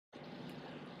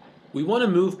We want to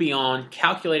move beyond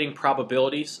calculating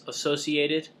probabilities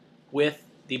associated with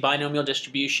the binomial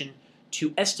distribution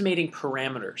to estimating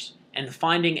parameters and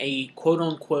finding a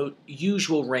quote-unquote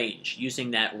usual range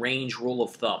using that range rule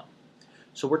of thumb.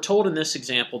 So we're told in this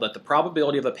example that the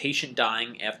probability of a patient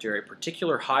dying after a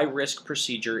particular high-risk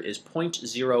procedure is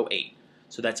 0.08.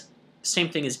 So that's the same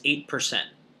thing as 8%.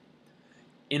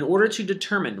 In order to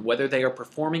determine whether they are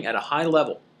performing at a high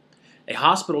level, a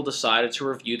hospital decided to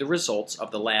review the results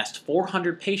of the last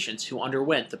 400 patients who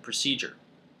underwent the procedure.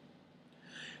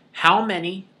 How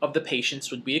many of the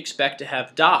patients would we expect to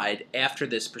have died after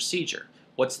this procedure?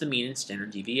 What's the mean and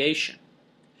standard deviation?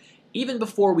 Even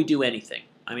before we do anything,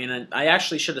 I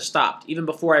actually should have stopped even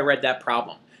before I read that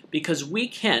problem, because we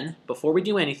can, before we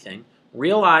do anything,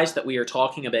 realize that we are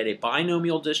talking about a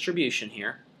binomial distribution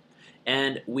here,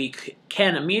 and we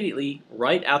can immediately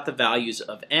write out the values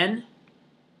of n,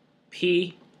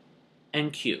 p,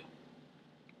 and q.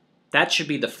 That should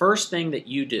be the first thing that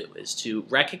you do, is to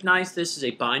recognize this is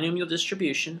a binomial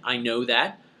distribution. I know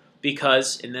that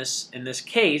because in this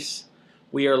case,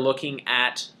 we are looking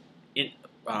at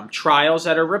trials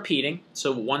that are repeating,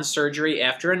 so one surgery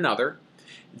after another.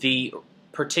 The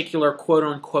particular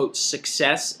quote-unquote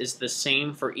success is the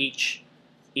same for each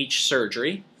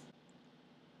surgery.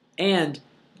 And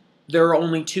there are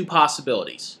only two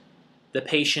possibilities. The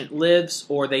patient lives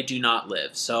or they do not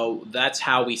live. So that's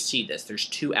how we see this. There's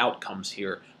two outcomes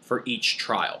here for each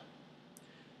trial.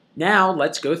 Now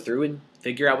let's go through and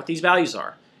figure out what these values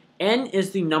are. N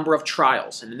is the number of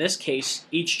trials, and in this case,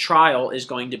 each trial is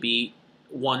going to be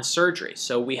one surgery.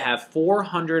 So we have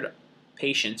 400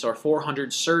 patients or 400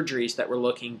 surgeries that we're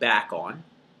looking back on.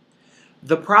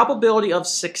 The probability of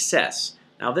success.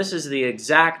 Now this is the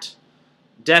exact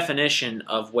definition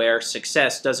of where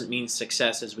success doesn't mean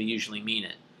success as we usually mean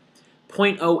it.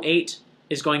 0.08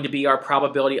 is going to be our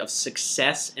probability of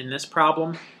success in this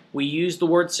problem. We use the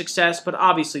word success, but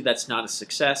obviously that's not a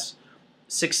success.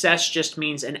 Success just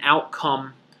means an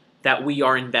outcome that we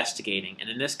are investigating, and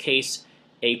in this case,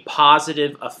 a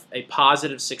positive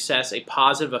success, a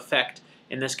positive effect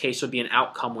in this case would be an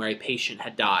outcome where a patient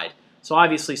had died. So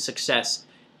obviously success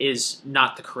is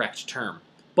not the correct term,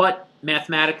 but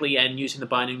mathematically and using the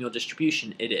binomial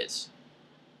distribution, it is.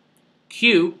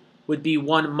 Q would be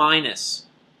 1 minus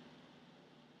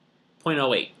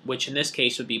 0.08, which in this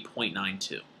case would be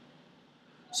 0.92.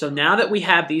 So now that we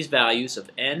have these values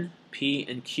of N, P,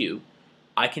 and Q,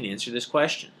 I can answer this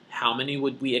question. How many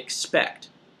would we expect?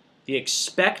 The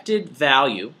expected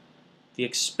value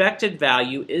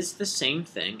is the same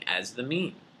thing as the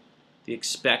mean. The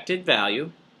expected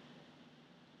value,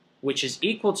 which is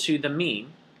equal to the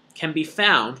mean, can be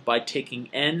found by taking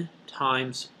n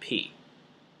times p.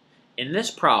 In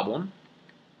this problem,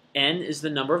 n is the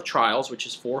number of trials, which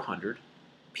is 400.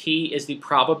 P is the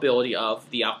probability of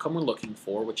the outcome we're looking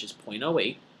for, which is 0.08,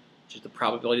 which is the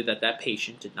probability that that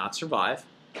patient did not survive.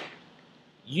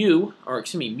 Mu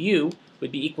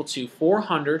would be equal to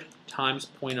 400 times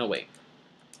 0.08.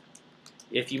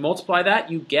 If you multiply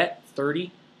that, you get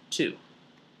 32.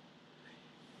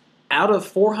 Out of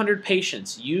 400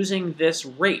 patients using this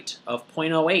rate of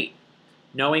 0.08,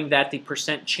 knowing that the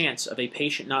percent chance of a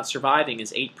patient not surviving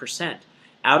is 8%,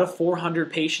 out of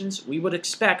 400 patients, we would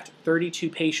expect 32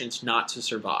 patients not to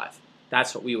survive.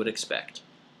 That's what we would expect.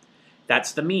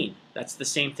 That's the mean. That's the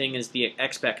same thing as the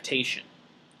expectation.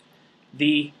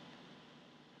 The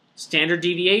standard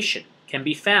deviation can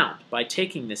be found by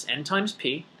taking this n times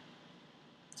p,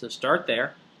 so start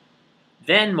there,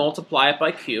 then multiply it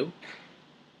by q,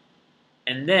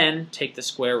 and then take the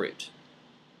square root.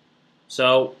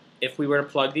 So if we were to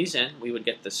plug these in, we would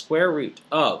get the square root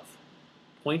of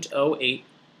 0.08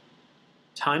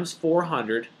 times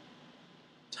 400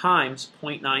 times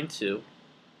 0.92,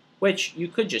 which you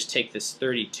could just take this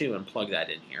 32 and plug that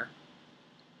in here.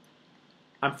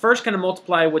 I'm first going to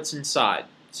multiply what's inside.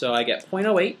 So I get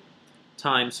 0.08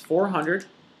 times 400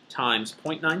 times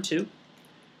 0.92.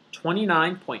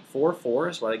 29.44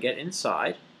 is what I get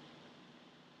inside.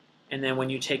 And then when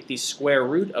you take the square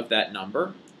root of that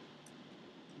number,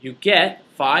 you get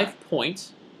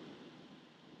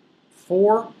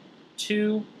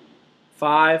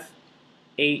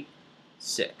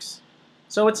 5.42586.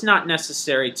 So it's not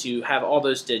necessary to have all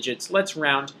those digits. Let's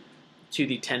round to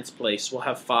the 10th place. We'll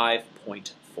have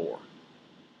 5.4.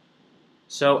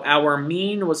 So our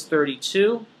mean was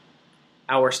 32.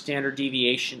 Our standard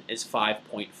deviation is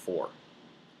 5.4.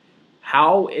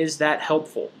 How is that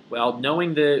helpful? Well,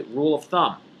 knowing the rule of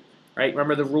thumb, right?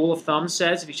 Remember the rule of thumb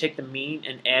says if you take the mean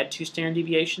and add 2 standard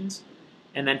deviations,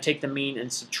 and then take the mean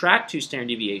and subtract 2 standard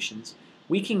deviations,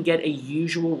 we can get a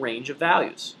usual range of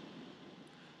values.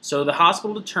 So the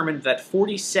hospital determined that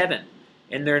 47,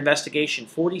 in their investigation,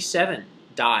 47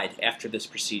 died after this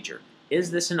procedure.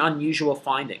 Is this an unusual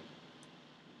finding?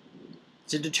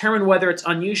 To determine whether it's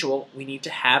unusual, we need to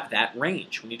have that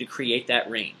range. We need to create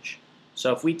that range.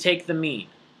 So if we take the mean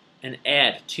and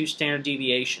add 2 standard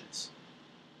deviations,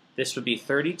 this would be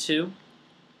 32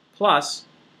 plus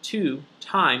 2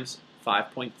 times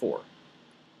 5.4.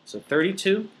 So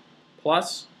 32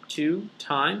 plus 2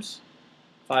 times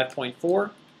 5.4,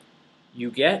 you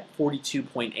get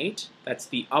 42.8. That's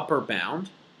the upper bound.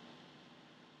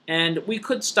 And we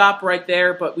could stop right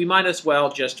there, but we might as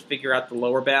well just figure out the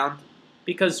lower bound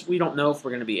because we don't know if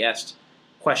we're going to be asked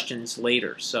questions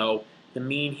later. So the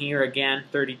mean here, again,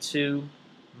 32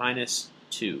 minus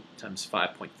 2 times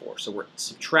 5.4. So we're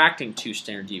subtracting 2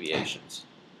 standard deviations.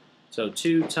 So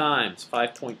 2 times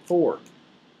 5.4,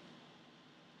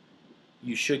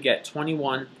 you should get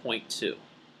 21.2.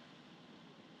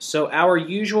 So our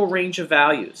usual range of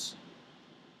values,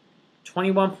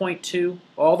 21.2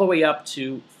 all the way up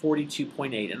to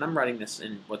 42.8. And I'm writing this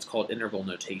in what's called interval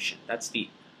notation. That's the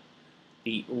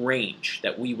range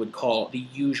that we would call the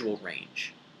usual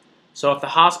range. So if the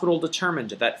hospital determined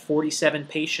that 47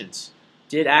 patients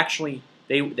did actually,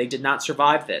 they did not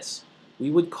survive this,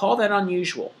 we would call that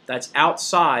unusual. That's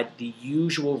outside the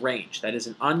usual range. That is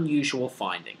an unusual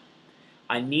finding.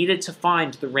 I needed to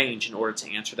find the range in order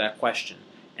to answer that question.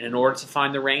 And in order to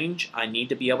find the range, I need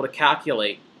to be able to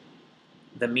calculate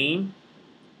the mean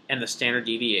and the standard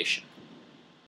deviation.